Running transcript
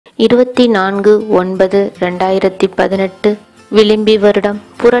24/9/2018 விளிம்பி வருடம்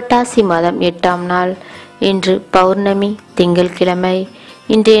புரட்டாசி மாதம் 8ஆம் நாள். இன்று பௌர்ணமி திங்கட்கிழமை.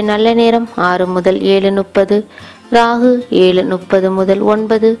 இன்றைய நல்ல நேரம் 6 முதல் 7:30, ராகு 7:30 முதல்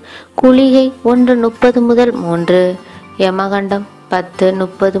 9, குளிகை 1:30 முதல் 3, யமகண்டம்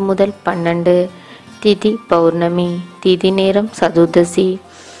 10:30 முதல் 12. திதி பௌர்ணமி. திதி நேரம் சதுர்தசி.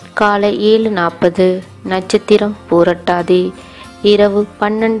 காலை 7:40. நட்சத்திரம் பூரட்டாதி. இரவு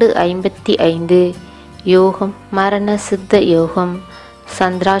 12:55. யோகம் மரண சித்த யோகம்.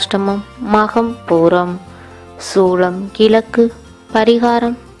 சந்திராஷ்டமம் மகம் பூரம். சூலம் கிழக்கு.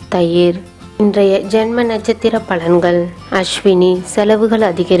 பரிகாரம் தயிர். இன்றைய ஜென்ம நட்சத்திர பலன்கள். அஸ்வினி செலவுகள்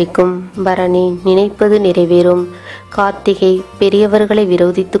அதிகரிக்கும். பரணி நினைப்பது நிறைவேறும். கார்த்திகை பெரியவர்களை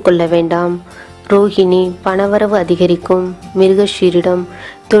விரோதித்து கொள்ள வேண்டாம். ரோஹிணி பணவரவு அதிகரிக்கும். மிருகஷீரிடம்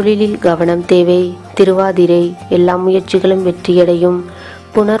தொழிலில் கவனம் தேவை. திருவாதிரை எல்லா முயற்சிகளும் வெற்றியடையும்.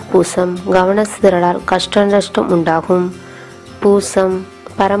 புனர்பூசம் கவனச்சிதறலால் கஷ்ட நஷ்டம் உண்டாகும். பூசம்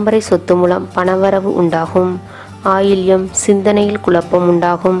பரம்பரை சொத்து மூலம் பணவரவு உண்டாகும். ஆயில்யம் சிந்தனையில் குழப்பம்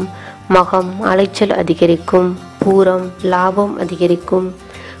உண்டாகும். மகம் அலைச்சல் அதிகரிக்கும். பூரம் லாபம் அதிகரிக்கும்.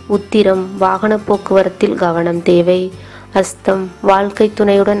 உத்திரம் வாகன போக்குவரத்தில் கவனம் தேவை. அஸ்தம் வாழ்க்கை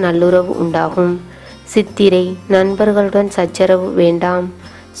துணையுடன் நல்லுறவு உண்டாகும். சித்திரை நண்பர்களுடன் சச்சரவு வேண்டாம்.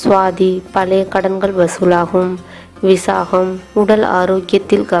 சுவாதி பழைய கடன்கள் வசூலாகும். விசாகம் உடல்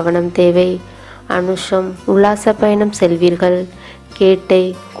ஆரோக்கியத்தில் கவனம் தேவை. அனுஷம் உல்லாச பயணம் செல்வீர்கள். கேட்டை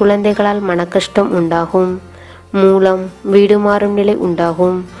குழந்தைகளால் மனக்கஷ்டம் உண்டாகும். மூலம் வீடு மாறும் நிலை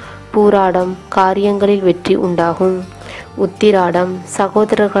உண்டாகும். பூராடம் காரியங்களில் வெற்றி உண்டாகும். உத்திராடம்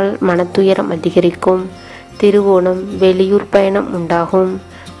சகோதரர்கள் மனத்துயரம் அதிகரிக்கும். திருவோணம் வெளியூர் பயணம் உண்டாகும்.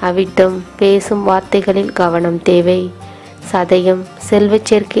 அவிட்டம் பேசும் வார்த்தைகளில் கவனம் தேவை. சதயம் செல்வச்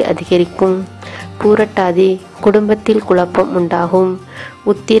சேர்க்கை அதிகரிக்கும். பூரட்டாதி குடும்பத்தில் குழப்பம் உண்டாகும்.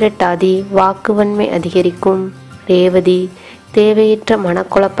 உத்திரட்டாதி வாக்குவன்மை அதிகரிக்கும். ரேவதி தேவையற்ற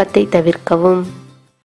மனக்குழப்பத்தை தவிர்க்கவும்.